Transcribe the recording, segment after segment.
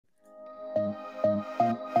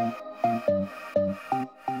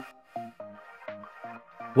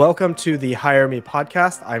Welcome to the Hire Me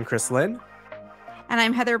podcast. I'm Chris Lynn. And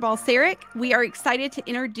I'm Heather Balcerek. We are excited to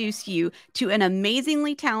introduce you to an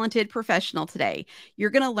amazingly talented professional today. You're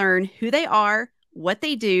going to learn who they are, what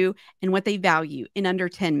they do, and what they value in under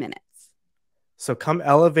 10 minutes. So come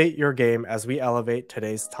elevate your game as we elevate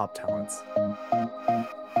today's top talents.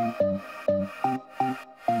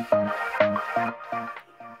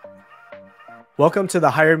 Welcome to the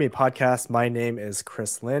Hire Me podcast. My name is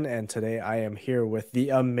Chris Lynn, and today I am here with the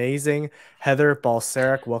amazing Heather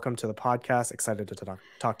Balcerek. Welcome to the podcast. Excited to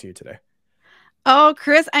talk to you today. Oh,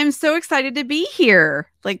 Chris, I'm so excited to be here.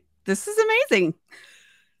 This is amazing.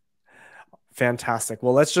 Fantastic.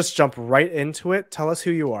 Well, let's just jump right into it. Tell us who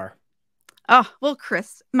you are. Oh, well,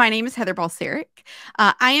 Chris, my name is Heather Balcerek.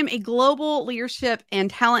 I am a global leadership and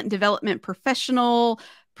talent development professional,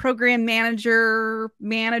 program manager,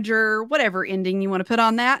 whatever ending you want to put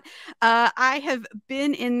on that. I have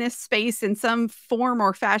been in this space in some form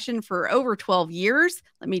or fashion for over 12 years.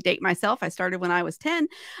 Let me date myself. I started when I was 10.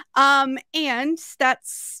 And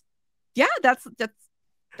that's the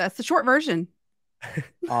short version.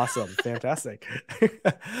 Awesome. Fantastic.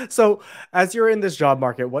 So as you're in this job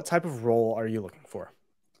market, what type of role are you looking for?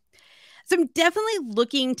 So I'm definitely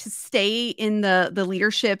looking to stay in the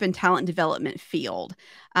leadership and talent development field.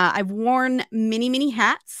 I've worn many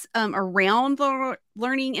hats around the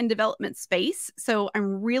learning and development space. So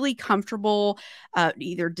I'm really comfortable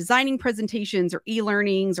either designing presentations or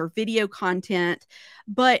e-learnings or video content.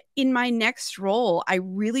 But in my next role, I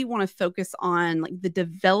really want to focus on the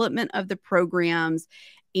development of the programs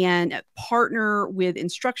and partner with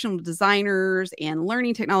instructional designers and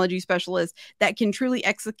learning technology specialists that can truly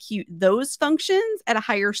execute those functions at a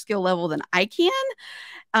higher skill level than I can.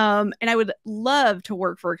 And I would love to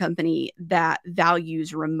work for a company that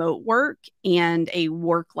values remote work and a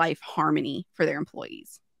work-life harmony for their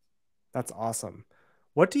employees. That's awesome.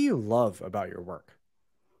 What do you love about your work?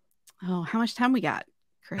 Oh, how much time we got,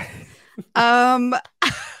 Chris?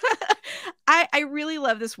 I really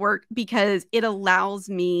love this work because it allows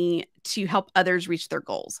me to help others reach their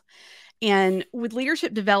goals. And with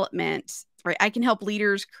leadership development, right, I can help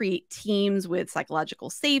leaders create teams with psychological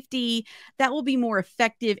safety that will be more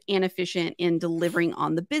effective and efficient in delivering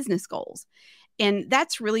on the business goals. And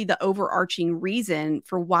that's really the overarching reason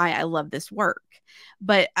for why I love this work.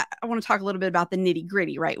 But I want to talk a little bit about the nitty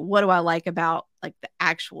gritty, right? What do I like about the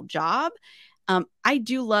actual job? I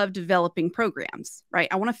do love developing programs, right?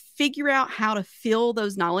 I want to figure out how to fill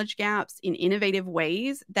those knowledge gaps in innovative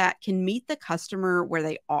ways that can meet the customer where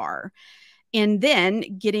they are. And then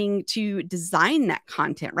getting to design that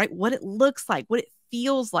content, right? What it looks like, what it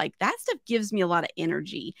feels like, that stuff gives me a lot of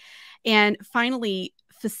energy. And finally,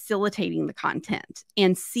 facilitating the content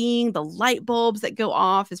and seeing the light bulbs that go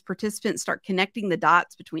off as participants start connecting the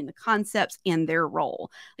dots between the concepts and their role.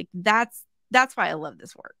 That's why I love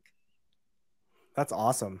this work. That's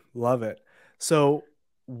awesome. Love it. So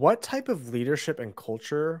what type of leadership and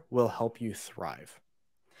culture will help you thrive?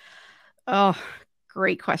 Oh,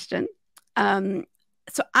 great question.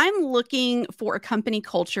 So I'm looking for a company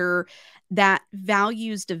culture that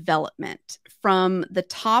values development from the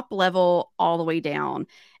top level all the way down,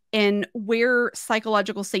 and where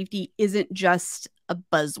psychological safety isn't just a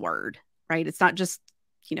buzzword, right? It's not just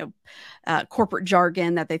corporate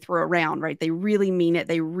jargon that they throw around, right? They really mean it.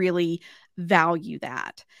 They really value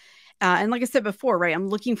that. And like I said before, right, I'm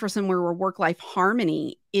looking for somewhere where work-life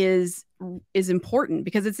harmony is important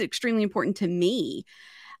because it's extremely important to me.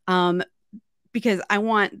 Because I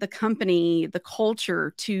want the company, the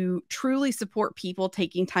culture to truly support people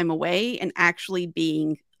taking time away and actually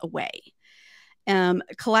being away.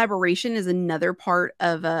 Collaboration is another part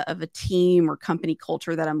of a team or company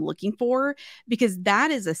culture that I'm looking for, because that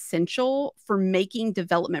is essential for making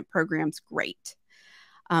development programs great.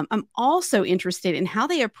 I'm also interested in how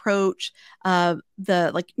they approach the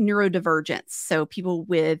neurodivergence. So people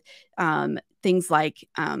with things like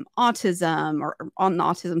autism or on the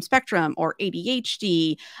autism spectrum or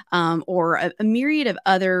ADHD or a myriad of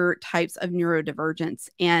other types of neurodivergence.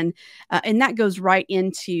 And that goes right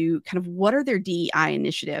into kind of what are their DEI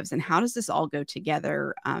initiatives and how does this all go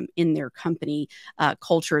together in their company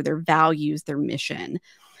culture, their values, their mission.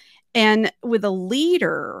 And with a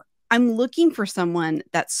leader, I'm looking for someone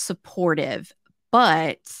that's supportive,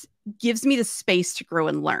 but gives me the space to grow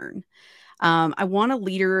and learn. I want a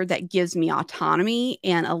leader that gives me autonomy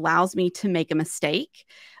and allows me to make a mistake,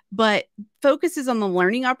 but focuses on the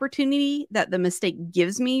learning opportunity that the mistake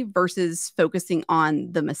gives me versus focusing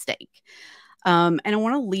on the mistake. And I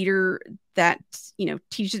want a leader that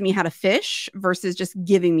teaches me how to fish versus just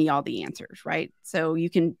giving me all the answers, right? So you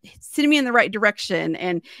can send me in the right direction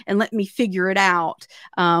and let me figure it out,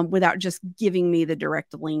 without just giving me the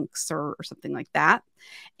direct links or something like that.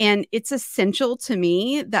 And it's essential to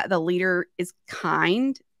me that the leader is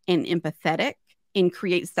kind and empathetic and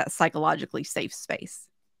creates that psychologically safe space.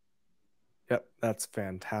 Yep, that's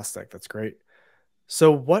fantastic. That's great.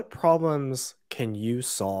 So, what problems can you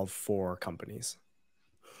solve for companies?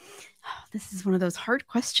 This is one of those hard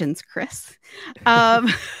questions, Chris. Um,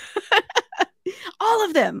 all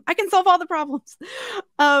of them. I can solve all the problems.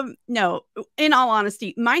 No, in all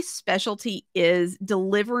honesty, my specialty is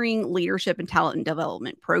delivering leadership and talent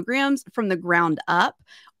development programs from the ground up,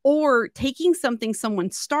 or taking something someone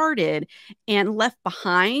started and left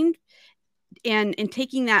behind, and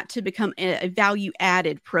taking that to become a value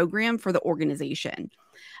added program for the organization.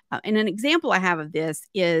 And an example I have of this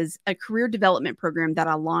is a career development program that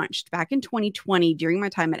I launched back in 2020 during my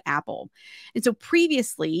time at Apple. And so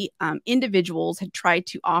previously, individuals had tried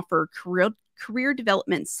to offer career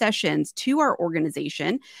development sessions to our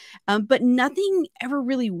organization, but nothing ever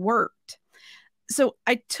really worked. So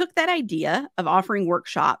I took that idea of offering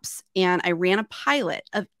workshops and I ran a pilot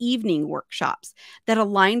of evening workshops that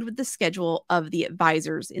aligned with the schedule of the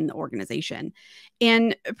advisors in the organization.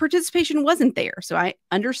 And participation wasn't there. So I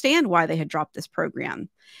understand why they had dropped this program.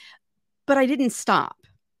 But I didn't stop,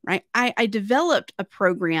 right? I developed a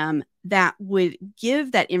program that would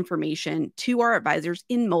give that information to our advisors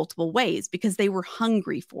in multiple ways because they were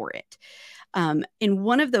hungry for it. And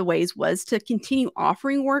one of the ways was to continue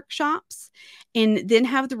offering workshops and then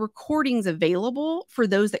have the recordings available for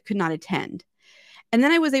those that could not attend. And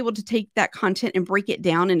then I was able to take that content and break it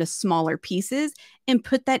down into smaller pieces and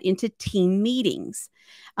put that into team meetings.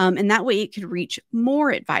 And that way it could reach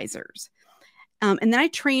more advisors. And then I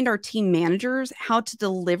trained our team managers how to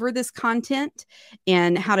deliver this content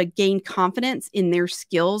and how to gain confidence in their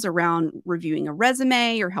skills around reviewing a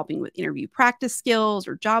resume or helping with interview practice skills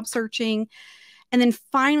or job searching. And then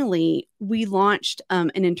finally, we launched an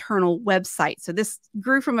internal website. So this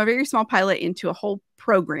grew from a very small pilot into a whole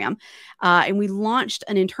program. And we launched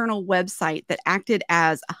an internal website that acted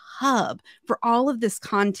as a hub for all of this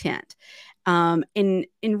content. And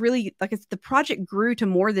really, like I said, the project grew to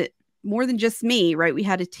more than just me, right? We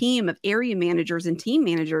had a team of area managers and team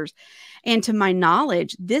managers. And to my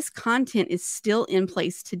knowledge, this content is still in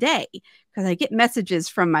place today because I get messages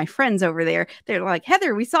from my friends over there. They're like,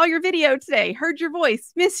 Heather, we saw your video today, heard your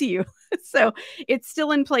voice, miss you. So it's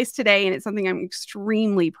still in place today. And it's something I'm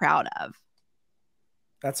extremely proud of.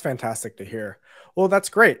 That's fantastic to hear. Well, that's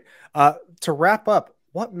great. To wrap up,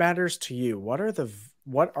 what matters to you?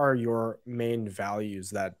 What are your main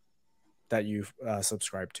values that you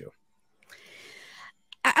subscribe to?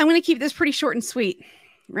 I'm going to keep this pretty short and sweet,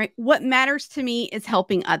 right? What matters to me is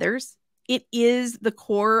helping others. It is the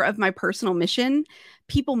core of my personal mission.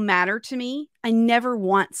 People matter to me. I never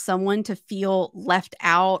want someone to feel left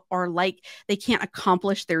out or like they can't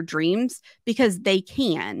accomplish their dreams, because they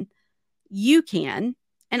can, you can,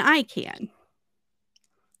 and I can.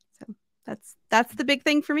 So that's the big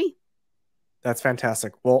thing for me. That's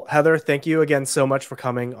fantastic. Well, Heather, thank you again so much for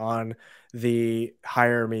coming on the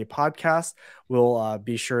Hire Me podcast. We'll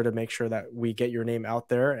be sure to make sure that we get your name out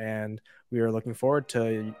there, and we are looking forward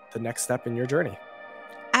to the next step in your journey.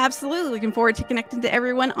 Absolutely. Looking forward to connecting to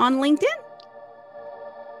everyone on LinkedIn.